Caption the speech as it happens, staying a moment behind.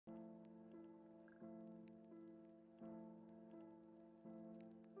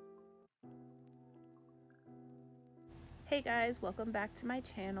Hey guys, welcome back to my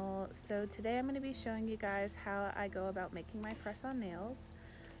channel. So today I'm going to be showing you guys how I go about making my press-on nails.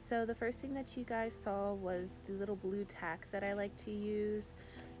 So the first thing that you guys saw was the little blue tack that I like to use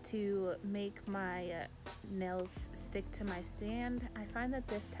to make my nails stick to my stand. I find that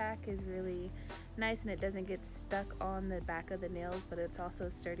this tack is really nice and it doesn't get stuck on the back of the nails, but it's also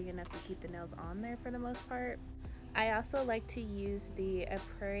sturdy enough to keep the nails on there for the most part. I also like to use the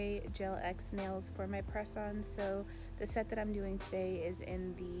Acrylic Gel X nails for my press-on. So the set that I'm doing today is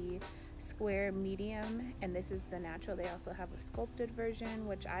in the square medium, and this is the natural. They also have a sculpted version,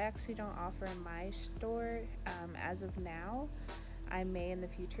 which I actually don't offer in my store as of now. I may in the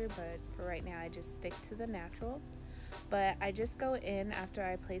future, but for right now I just stick to the natural. But I just go in after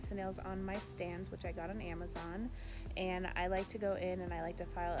I place the nails on my stands, which I got on Amazon, and I like to go in and I like to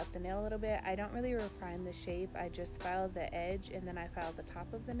file up the nail a little bit. I don't really refine the shape, I just file the edge and then I file the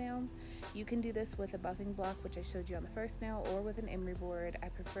top of the nail. You can do this with a buffing block, which I showed you on the first nail, or with an emery board. I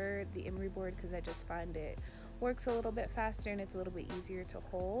prefer the emery board because I just find it works a little bit faster and it's a little bit easier to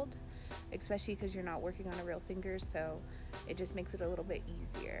hold, especially because you're not working on a real finger, so it just makes it a little bit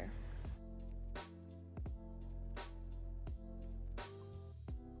easier.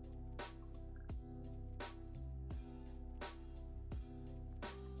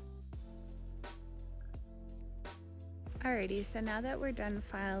 Alrighty, so now that we're done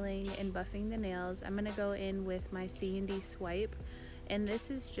filing and buffing the nails, I'm going to go in with my C&D Swipe, and this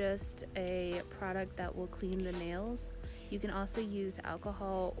is just a product that will clean the nails. You can also use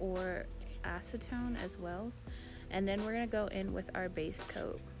alcohol or acetone as well. And then we're going to go in with our base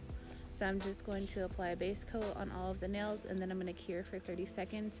coat. So I'm just going to apply a base coat on all of the nails, and then I'm going to cure for 30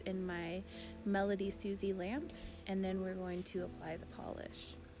 seconds in my Melody Susie lamp, and then we're going to apply the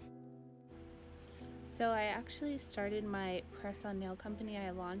polish. So I actually started my press-on nail company. I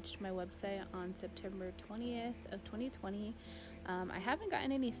launched my website on September 20th of 2020. I haven't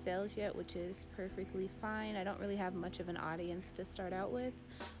gotten any sales yet, which is perfectly fine. I don't really have much of an audience to start out with,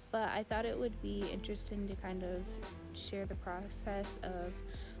 but I thought it would be interesting to kind of share the process of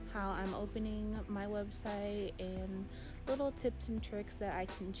how I'm opening my website and little tips and tricks that I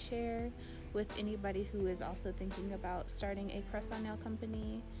can share with anybody who is also thinking about starting a press-on nail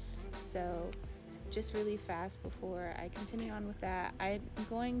company. So just really fast before I continue on with that, I'm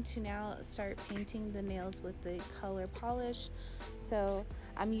going to now start painting the nails with the color polish. So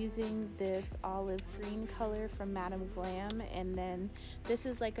I'm using this olive green color from Madame Glam, and then this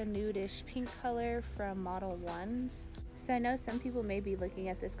is like a nudish pink color from Model 1s. So I know some people may be looking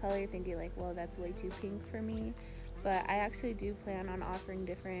at this color thinking like, well, that's way too pink for me, but I actually do plan on offering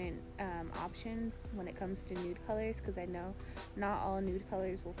different options when it comes to nude colors, because I know not all nude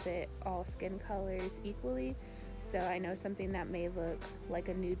colors will fit all skin colors equally. So I know something that may look like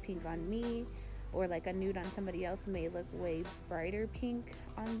a nude pink on me or like a nude on somebody else may look way brighter pink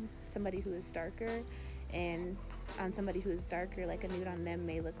on somebody who is darker, and on somebody who is darker, like a nude on them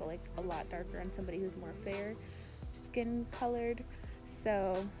may look like a lot darker on somebody who's more fair skin colored.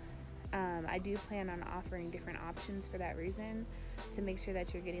 So I do plan on offering different options for that reason, to make sure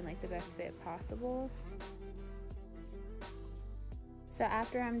that you're getting like the best fit possible. So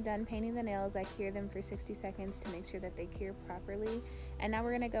after I'm done painting the nails, I cure them for 60 seconds to make sure that they cure properly. And now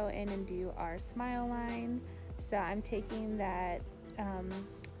we're going to go in and do our smile line. So I'm taking that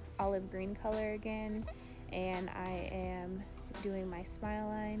olive green color again, and I am doing my smile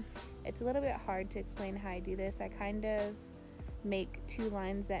line. It's a little bit hard to explain how I do this. I kind of make two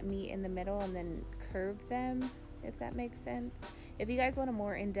lines that meet in the middle and then curve them, if that makes sense. If you guys want a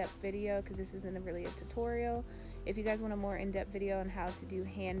more in-depth video, because this isn't really a tutorial, if you guys want a more in-depth video on how to do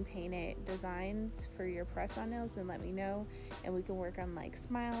hand painted designs for your press-on nails, then let me know and we can work on like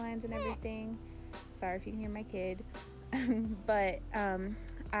smile lines and everything. Sorry if you can hear my kid. But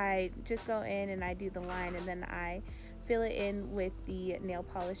I just go in and I do the line, and then I fill it in with the nail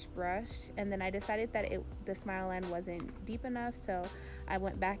polish brush. And then I decided that the smile line wasn't deep enough, so I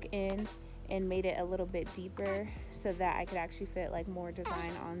went back in and made it a little bit deeper so that I could actually fit like more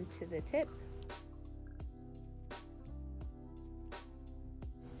design onto the tip.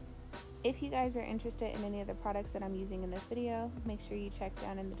 If you guys are interested in any of the products that I'm using in this video, make sure you check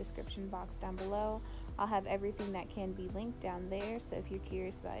down in the description box down below. I'll have everything that can be linked down there, so if you're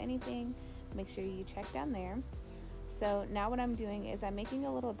curious about anything, make sure you check down there. So now what I'm doing is I'm making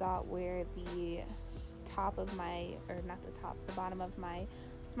a little dot where the top of my, or not the top, the bottom of my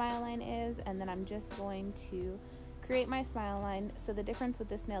smile line is, and then I'm just going to create my smile line. So the difference with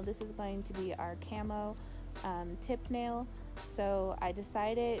this nail, this is going to be our Camo tip nail. So I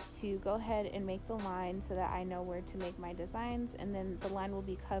decided to go ahead and make the line so that I know where to make my designs, and then the line will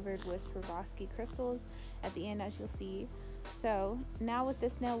be covered with Swarovski crystals at the end, as you'll see. So now with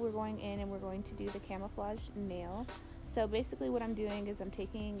this nail, we're going in and we're going to do the camouflage nail. So basically what I'm doing is I'm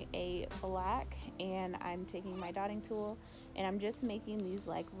taking a black and I'm taking my dotting tool and I'm just making these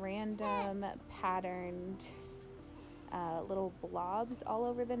like random patterned little blobs all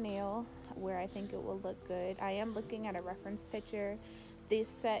over the nail where I think it will look good. I am looking at a reference picture. This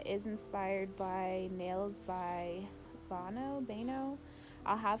set is inspired by nails by Bano.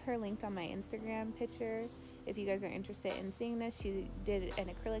 I'll have her linked on my Instagram picture if you guys are interested in seeing this. She did an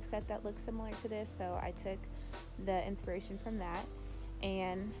acrylic set that looks similar to this, so I took the inspiration from that.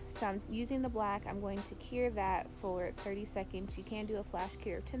 And so I'm using the black. I'm going to cure that for 30 seconds. You can do a flash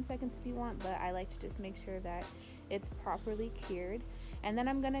cure of 10 seconds if you want, but I like to just make sure that it's properly cured. And then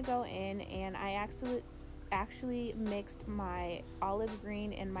I'm gonna go in and I actually mixed my olive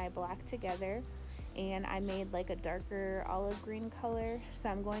green and my black together, and I made like a darker olive green color. So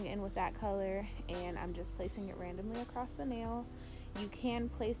I'm going in with that color and I'm just placing it randomly across the nail. You can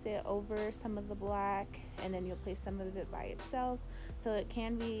place it over some of the black and then you'll place some of it by itself. So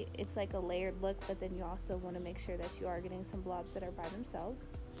it's like a layered look, but then you also want to make sure that you are getting some blobs that are by themselves.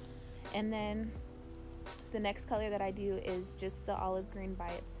 And then the next color that I do is just the olive green by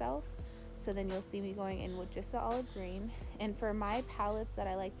itself. So then you'll see me going in with just the olive green. And for my palettes that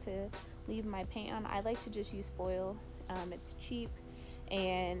I like to leave my paint on, I like to just use foil. It's cheap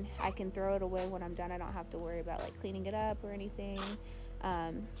and I can throw it away when I'm done. I don't have to worry about like cleaning it up or anything.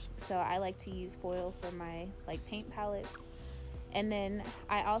 So I like to use foil for my like paint palettes. And then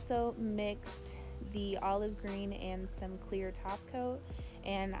I also mixed the olive green and some clear top coat,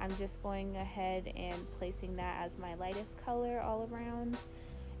 and I'm just going ahead and placing that as my lightest color all around.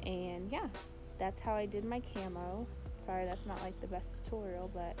 And yeah, that's how I did my camo. Sorry, that's not like the best tutorial,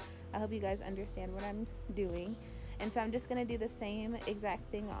 but I hope you guys understand what I'm doing. And so I'm just gonna do the same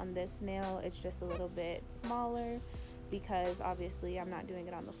exact thing on this nail. It's just a little bit smaller because obviously I'm not doing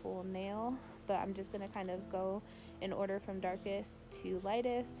it on the full nail, but I'm just gonna kind of go in order from darkest to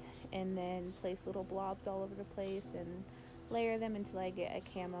lightest and then place little blobs all over the place and layer them until I get a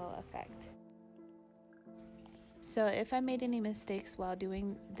camo effect. So if I made any mistakes while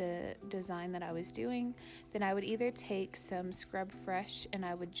doing the design that I was doing, then I would either take some Scrub Fresh and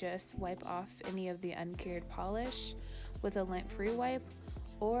I would just wipe off any of the uncured polish with a lint-free wipe,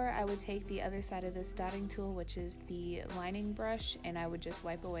 or I would take the other side of this dotting tool, which is the lining brush, and I would just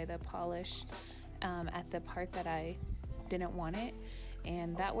wipe away the polish at the part that I didn't want it,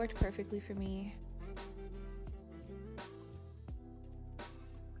 and that worked perfectly for me.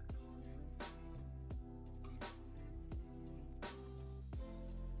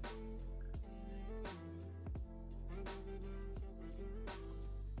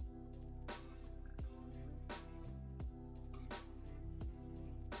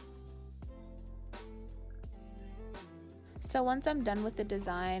 So once I'm done with the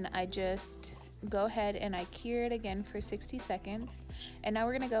design, I just go ahead and I cure it again for 60 seconds. And now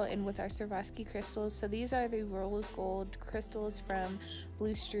we're going to go in with our Swarovski crystals. So these are the rose gold crystals from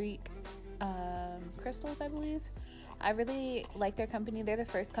Blue Streak Crystals, I believe. I really like their company. They're the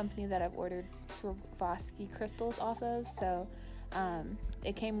first company that I've ordered Swarovski crystals off of. So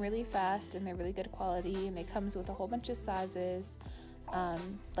it came really fast and they're really good quality, and it comes with a whole bunch of sizes,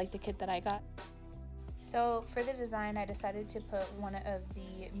 like the kit that I got. So for the design, I decided to put one of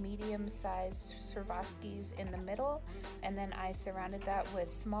the medium-sized Swarovskis in the middle, and then I surrounded that with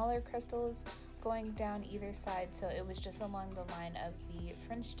smaller crystals going down either side, so it was just along the line of the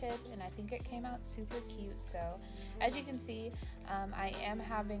French tip, and I think it came out super cute. So as you can see, I am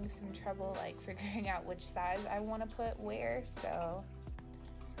having some trouble like figuring out which size I want to put where. So,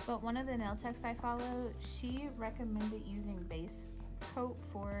 but one of the nail techs I follow, she recommended using base coat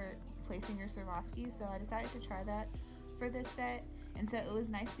for placing your Swarovski, so I decided to try that for this set. And so it was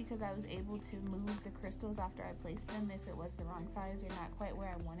nice because I was able to move the crystals after I placed them if it was the wrong size or not quite where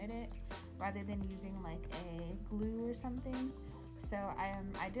I wanted it, rather than using like a glue or something. So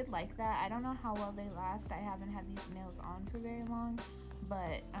I did like that. I don't know how well they last. I haven't had these nails on for very long,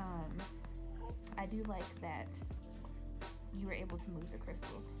 but I do like that you were able to move the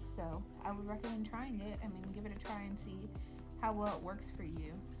crystals. So I would recommend trying it. I mean, give it a try and see how well it works for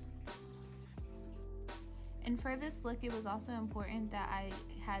you. And for this look, it was also important that I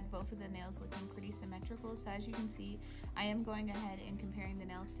had both of the nails looking pretty symmetrical. So as you can see, I am going ahead and comparing the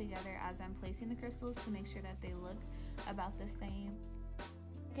nails together as I'm placing the crystals to make sure that they look about the same.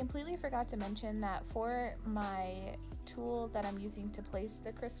 I completely forgot to mention that for my tool that I'm using to place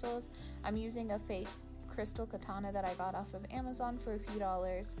the crystals, I'm using a fake crystal katana that I got off of Amazon for a few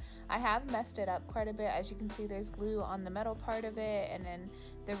dollars. I have messed it up quite a bit. As you can see, there's glue on the metal part of it, and then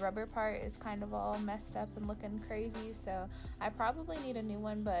the rubber part is kind of all messed up and looking crazy, so I probably need a new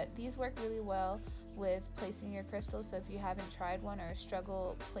one, but these work really well with placing your crystals. So if you haven't tried one or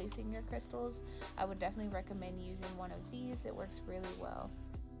struggle placing your crystals, I would definitely recommend using one of these. It works really well.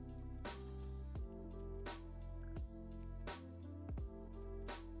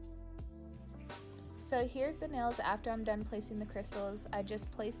 So here's the nails after I'm done placing the crystals. I just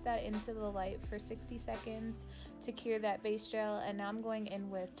placed that into the light for 60 seconds to cure that base gel, and now I'm going in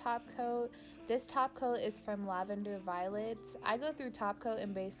with top coat. This top coat is from Lavender Violets. I go through top coat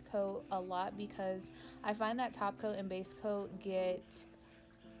and base coat a lot because I find that top coat and base coat get,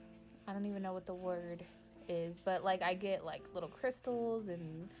 I don't even know what the word is, but like I get like little crystals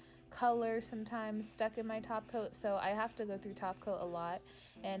and color sometimes stuck in my top coat, so I have to go through top coat a lot.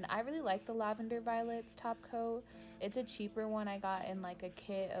 And I really like the Lavender Violets top coat. It's a cheaper one. I got in like a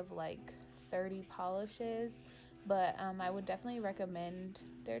kit of like 30 polishes, but I would definitely recommend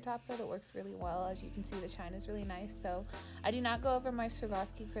their top coat. It works really well. As you can see, the shine is really nice. So I do not go over my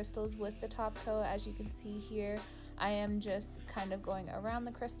Swarovski crystals with the top coat. As you can see here, I am just kind of going around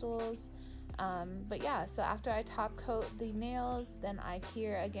the crystals. But yeah, so after I top coat the nails, then I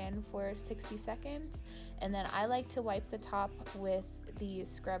cure again for 60 seconds, and then I like to wipe the top with the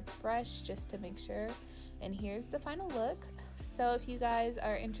Scrub Fresh just to make sure. And here's the final look. So if you guys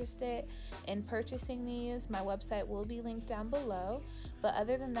are interested in purchasing these, my website will be linked down below. But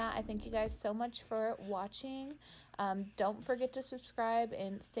other than that, I thank you guys so much for watching. Don't forget to subscribe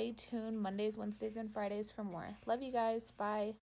and stay tuned Mondays, Wednesdays, and Fridays for more. Love you guys. Bye.